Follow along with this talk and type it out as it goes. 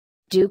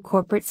Do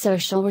corporate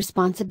social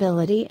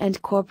responsibility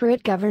and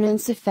corporate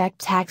governance affect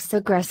tax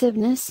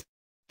aggressiveness?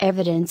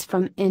 Evidence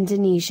from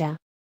Indonesia.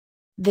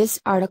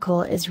 This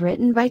article is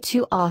written by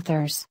two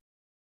authors.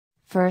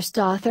 First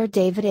author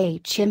David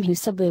H.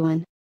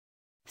 Imhusabuan.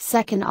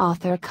 Second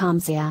author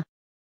Kamsia.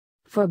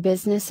 For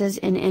businesses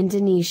in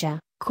Indonesia,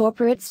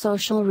 corporate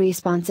social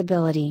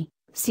responsibility,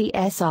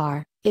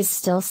 CSR, is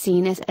still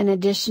seen as an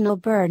additional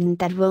burden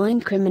that will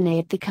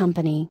incriminate the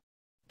company.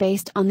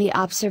 Based on the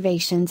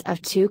observations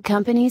of two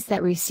companies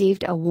that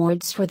received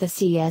awards for the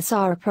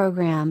CSR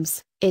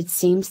programs, it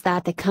seems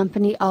that the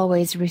company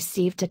always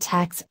received a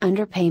tax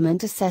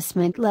underpayment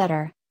assessment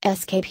letter,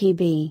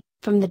 SKPB,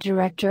 from the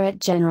Directorate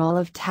General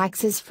of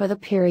Taxes for the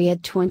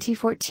period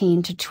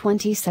 2014 to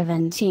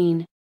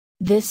 2017.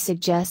 This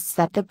suggests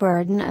that the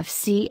burden of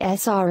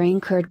CSR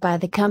incurred by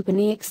the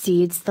company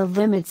exceeds the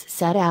limits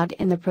set out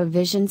in the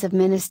provisions of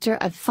Minister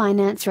of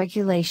Finance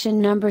Regulation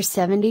No.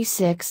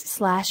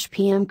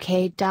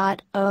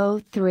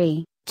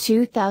 76/PMK.03,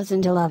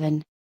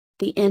 2011.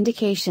 The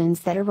indications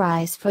that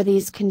arise for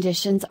these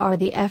conditions are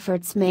the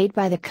efforts made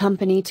by the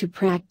company to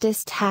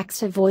practice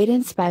tax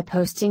avoidance by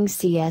posting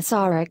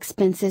CSR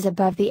expenses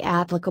above the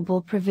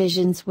applicable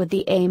provisions with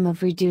the aim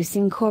of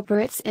reducing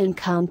corporates'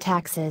 income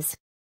taxes.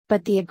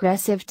 But the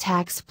aggressive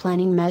tax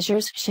planning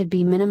measures should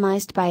be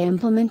minimized by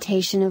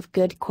implementation of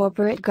good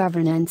corporate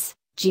governance,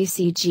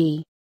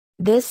 GCG.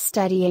 This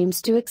study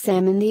aims to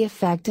examine the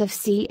effect of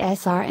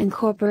CSR and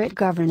corporate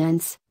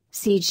governance,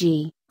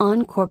 CG,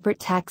 on corporate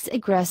tax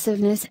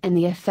aggressiveness and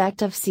the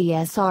effect of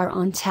CSR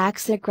on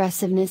tax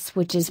aggressiveness,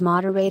 which is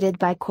moderated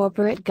by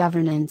corporate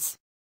governance.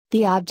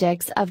 The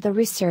objects of the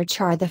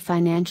research are the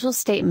financial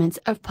statements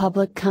of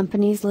public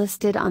companies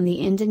listed on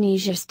the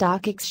Indonesia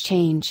Stock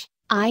Exchange,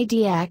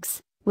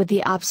 IDX, with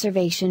the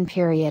observation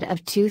period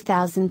of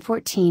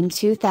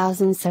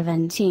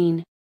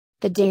 2014-2017.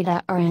 The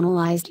data are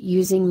analyzed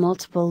using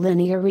multiple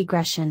linear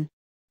regression.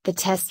 The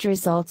test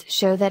results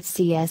show that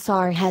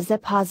CSR has a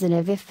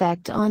positive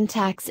effect on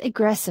tax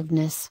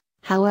aggressiveness,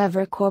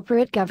 however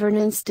corporate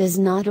governance does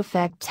not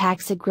affect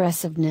tax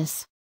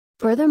aggressiveness.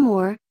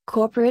 Furthermore,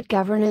 corporate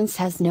governance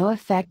has no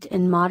effect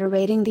in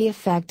moderating the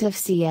effect of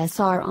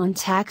CSR on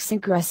tax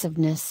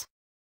aggressiveness.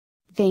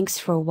 Thanks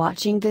for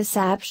watching this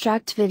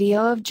abstract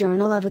video of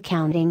Journal of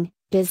Accounting,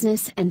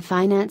 Business and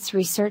Finance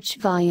Research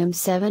Volume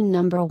 7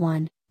 No.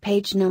 1,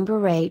 page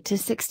number 8 to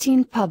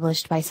 16,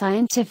 published by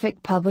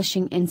Scientific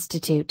Publishing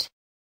Institute.